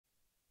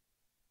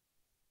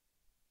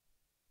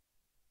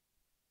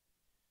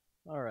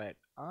All right,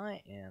 I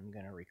am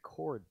going to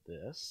record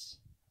this.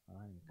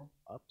 I'm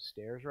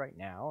upstairs right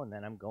now, and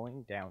then I'm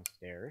going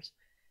downstairs.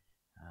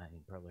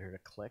 You probably heard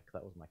a click.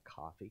 That was my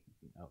coffee.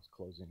 I was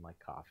closing my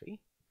coffee.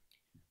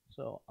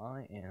 So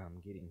I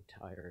am getting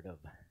tired of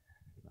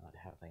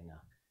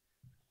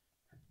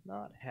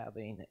not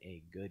having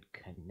a good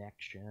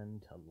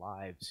connection to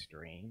live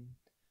stream.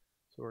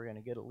 So we're going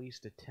to get at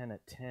least a 10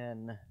 at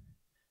 10,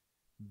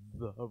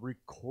 the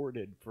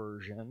recorded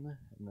version,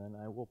 and then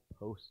I will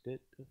post it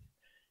to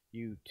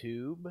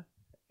YouTube,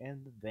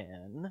 and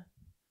then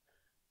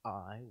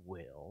I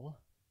will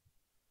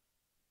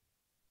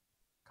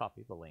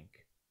copy the link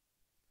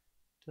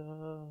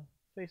to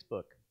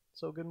Facebook.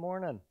 So good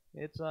morning.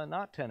 It's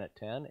not 10 at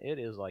 10. It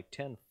is like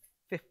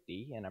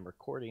 10:50, and I'm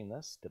recording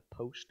this to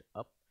post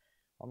up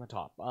on the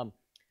top.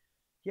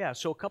 Yeah,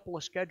 so a couple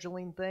of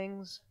scheduling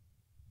things.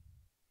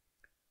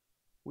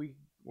 We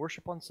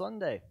worship on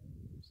Sunday,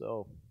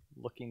 so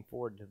looking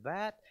forward to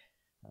that.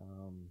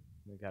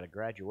 We got a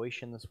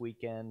graduation this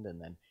weekend,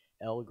 and then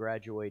Elle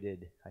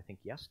graduated, I think,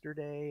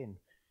 yesterday, and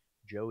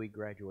Joey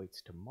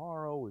graduates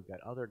tomorrow. We've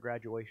got other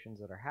graduations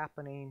that are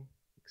happening.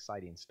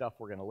 Exciting stuff.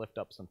 We're going to lift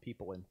up some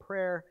people in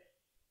prayer,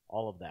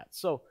 all of that.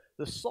 So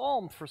the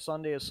psalm for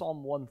Sunday is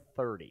Psalm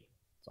 130.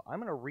 So I'm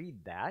going to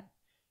read that.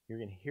 You're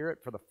going to hear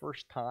it for the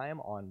first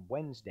time on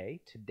Wednesday,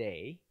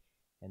 today,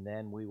 and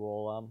then we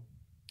will,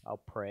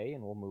 I'll pray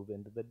and we'll move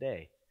into the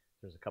day.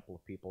 There's a couple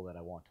of people that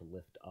I want to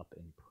lift up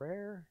in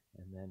prayer,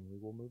 and then we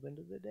will move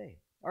into the day.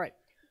 All right,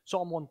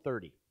 Psalm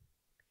 130.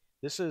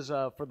 This is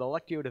for the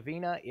Lectio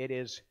Divina. It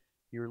is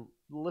you're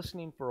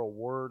listening for a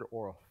word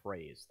or a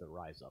phrase that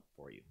rise up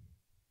for you.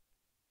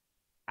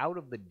 Out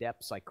of the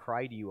depths I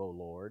cry to you, O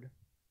Lord.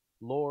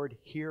 Lord,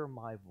 hear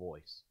my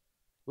voice.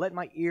 Let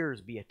my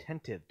ears be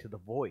attentive to the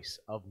voice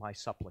of my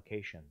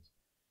supplications.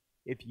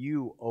 If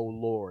you, O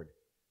Lord,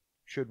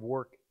 should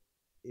mark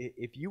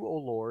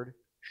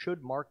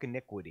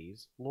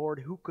iniquities, Lord,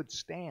 who could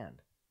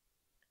stand?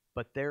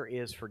 But there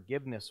is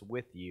forgiveness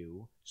with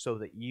you, so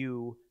that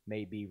you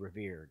may be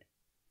revered.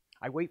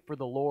 I wait for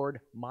the Lord,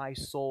 my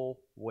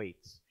soul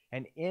waits,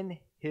 and in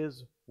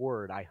his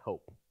word I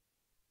hope.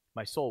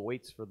 My soul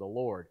waits for the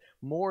Lord,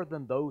 more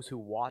than those who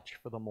watch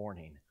for the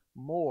morning,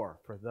 more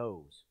for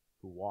those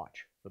who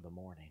watch for the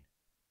morning.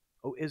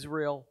 O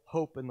Israel,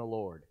 hope in the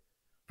Lord.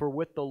 For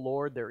with the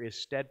Lord there is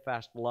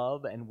steadfast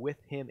love, and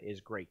with him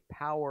is great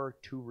power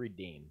to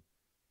redeem.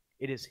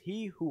 It is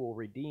he who will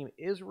redeem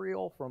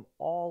Israel from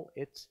all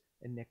its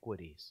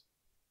iniquities.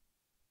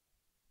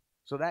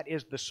 So that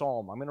is the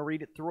psalm. I'm going to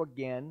read it through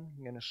again.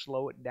 I'm going to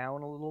slow it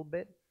down a little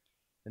bit,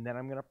 and then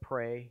I'm going to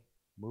pray,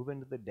 move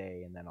into the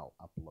day, and then I'll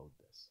upload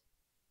this.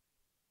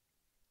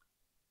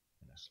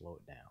 I'm going to slow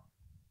it down.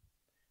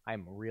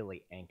 I'm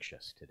really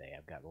anxious today.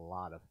 I've got a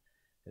lot of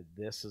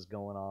this is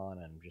going on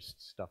and just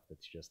stuff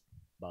that's just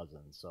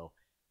buzzing. So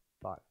I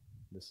thought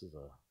this is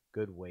a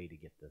good way to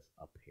get this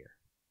up here.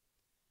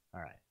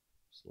 All right.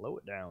 Slow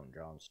it down,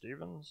 John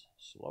Stevens.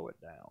 Slow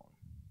it down.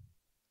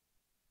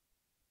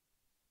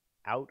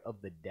 Out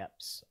of the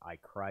depths I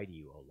cry to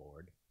you, O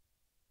Lord.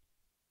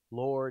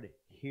 Lord,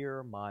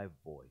 hear my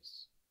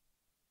voice.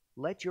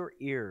 Let your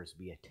ears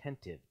be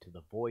attentive to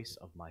the voice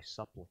of my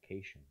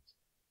supplications.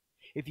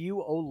 If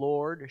you, O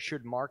Lord,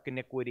 should mark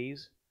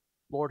iniquities,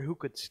 Lord, who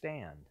could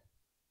stand?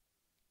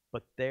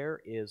 But there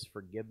is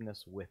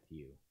forgiveness with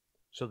you,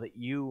 so that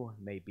you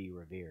may be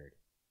revered.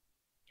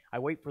 I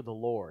wait for the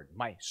Lord.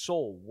 My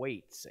soul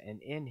waits, and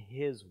in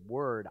his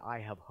word I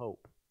have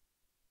hope.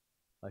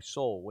 My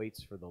soul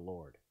waits for the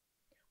Lord,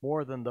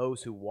 more than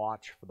those who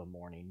watch for the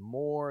morning,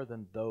 more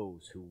than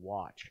those who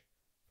watch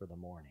for the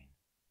morning.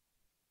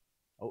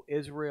 O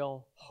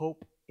Israel,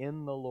 hope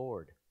in the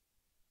Lord.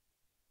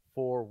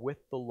 For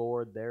with the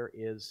Lord there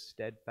is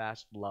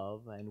steadfast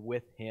love, and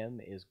with him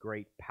is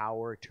great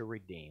power to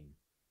redeem.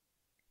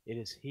 It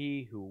is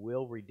he who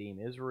will redeem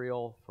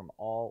Israel from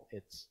all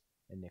its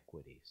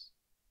iniquities.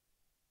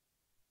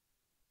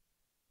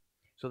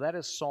 So that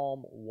is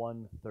Psalm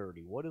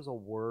 130. What is a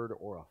word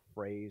or a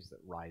phrase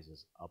that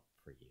rises up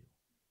for you?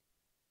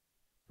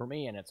 For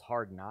me, and it's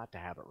hard not to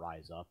have it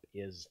rise up,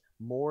 is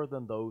more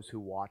than those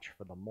who watch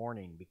for the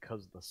morning,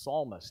 because the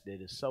psalmist,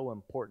 it is so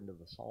important to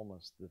the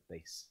psalmist that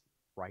they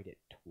write it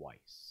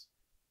twice.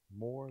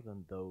 More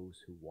than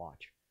those who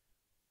watch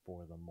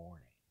for the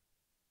morning.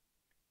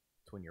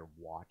 It's when your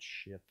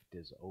watch shift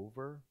is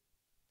over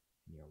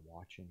and you're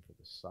watching for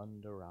the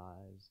sun to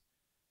rise.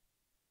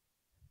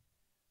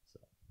 So,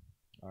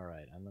 all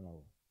right, I'm going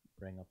to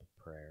bring up a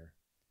prayer,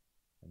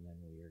 and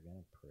then we are going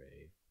to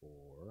pray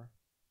for,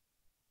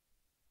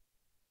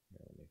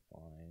 here, let me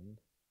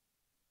find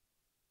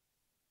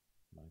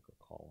Michael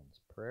Collins'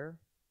 prayer.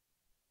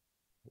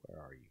 Where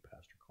are you,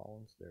 Pastor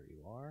Collins? There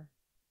you are.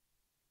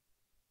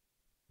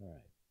 All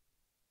right.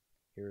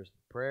 Here's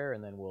the prayer,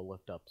 and then we'll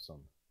lift up,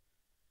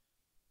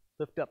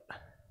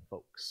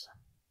 folks.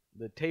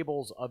 The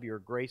tables of your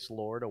grace,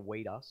 Lord,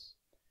 await us,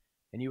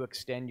 and you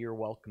extend your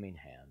welcoming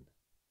hand.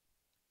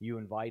 You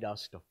invite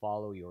us to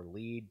follow your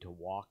lead, to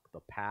walk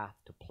the path,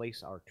 to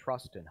place our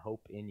trust and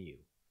hope in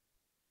you.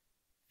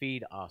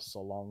 Feed us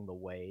along the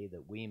way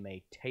that we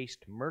may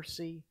taste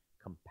mercy,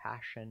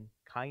 compassion,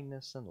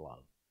 kindness, and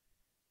love,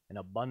 an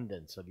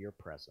abundance of your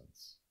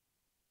presence,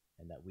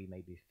 and that we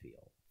may be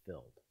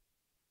filled.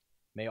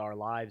 May our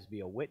lives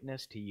be a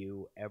witness to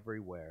you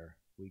everywhere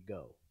we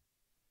go.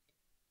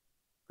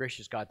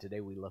 Gracious God, today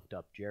we lift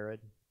up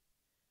Jared.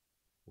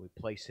 We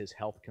place his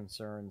health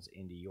concerns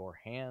into your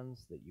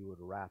hands, that you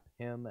would wrap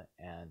him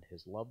and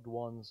his loved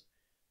ones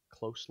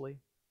closely.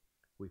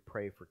 We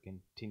pray for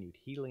continued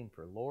healing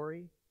for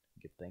Lori.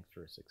 Give thanks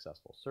for a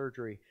successful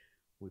surgery.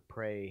 We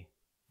pray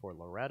for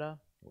Loretta.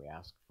 We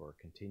ask for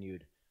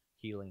continued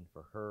healing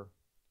for her.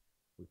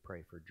 We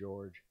pray for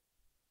George.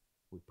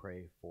 We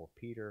pray for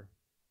Peter.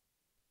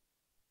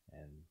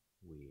 And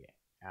we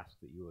ask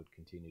that you would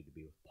continue to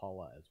be with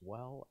Paula as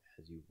well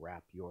as you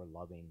wrap your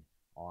loving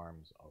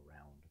arms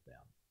around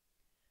them.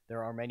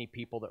 There are many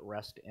people that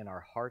rest in our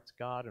hearts,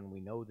 God, and we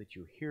know that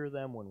you hear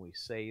them when we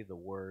say the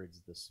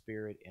words, "The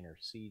Spirit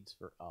intercedes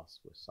for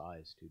us with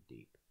sighs too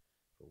deep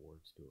for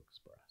words to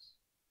express."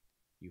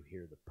 You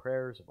hear the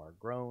prayers of our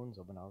groans,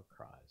 of our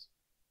cries.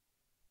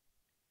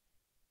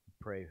 We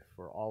pray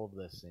for all of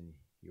this in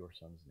your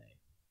Son's name.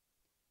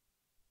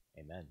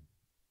 Amen.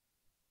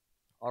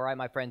 All right,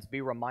 my friends,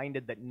 be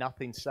reminded that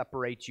nothing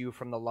separates you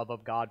from the love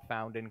of God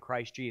found in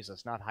Christ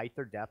Jesus, not height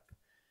or depth,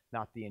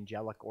 not the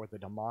angelic or the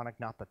demonic,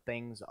 not the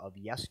things of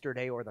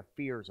yesterday or the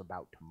fears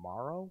about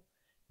tomorrow.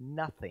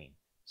 Nothing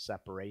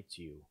separates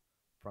you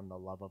from the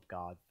love of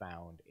God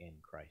found in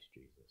Christ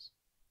Jesus.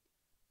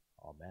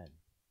 Amen.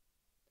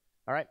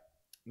 All right,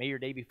 may your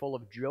day be full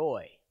of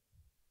joy.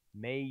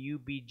 May you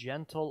be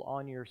gentle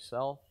on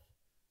yourself.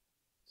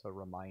 It's a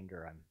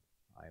reminder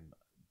I'm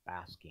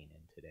basking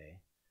in today.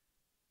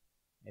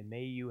 And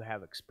may you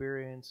have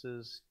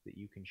experiences that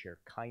you can share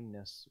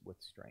kindness with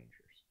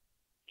strangers.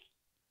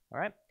 All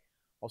right?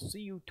 I'll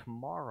see you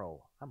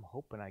tomorrow. I'm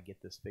hoping I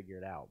get this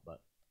figured out, but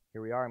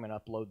here we are. I'm going to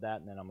upload that,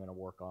 and then I'm going to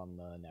work on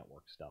the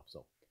network stuff.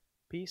 So,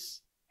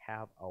 peace.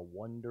 Have a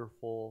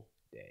wonderful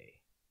day.